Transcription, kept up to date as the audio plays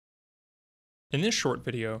In this short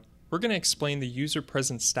video, we're going to explain the user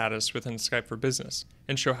presence status within Skype for Business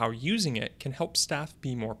and show how using it can help staff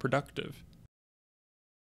be more productive.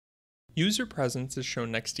 User presence is shown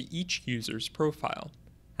next to each user's profile.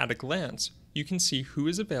 At a glance, you can see who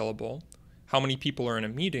is available, how many people are in a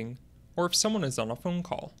meeting, or if someone is on a phone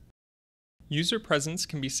call. User presence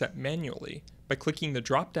can be set manually by clicking the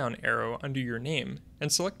drop-down arrow under your name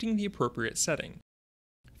and selecting the appropriate setting.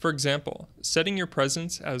 For example, setting your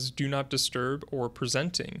presence as Do Not Disturb or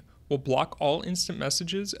Presenting will block all instant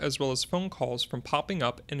messages as well as phone calls from popping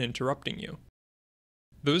up and interrupting you.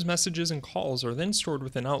 Those messages and calls are then stored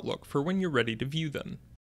within Outlook for when you're ready to view them.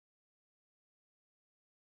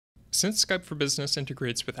 Since Skype for Business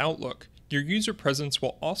integrates with Outlook, your user presence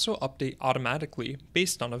will also update automatically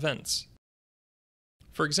based on events.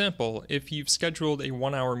 For example, if you've scheduled a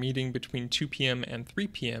 1-hour meeting between 2 p.m. and 3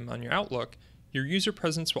 p.m. on your Outlook, your user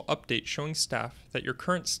presence will update showing staff that your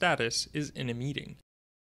current status is in a meeting.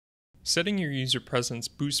 Setting your user presence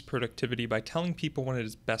boosts productivity by telling people when it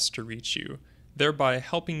is best to reach you, thereby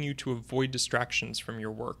helping you to avoid distractions from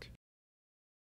your work.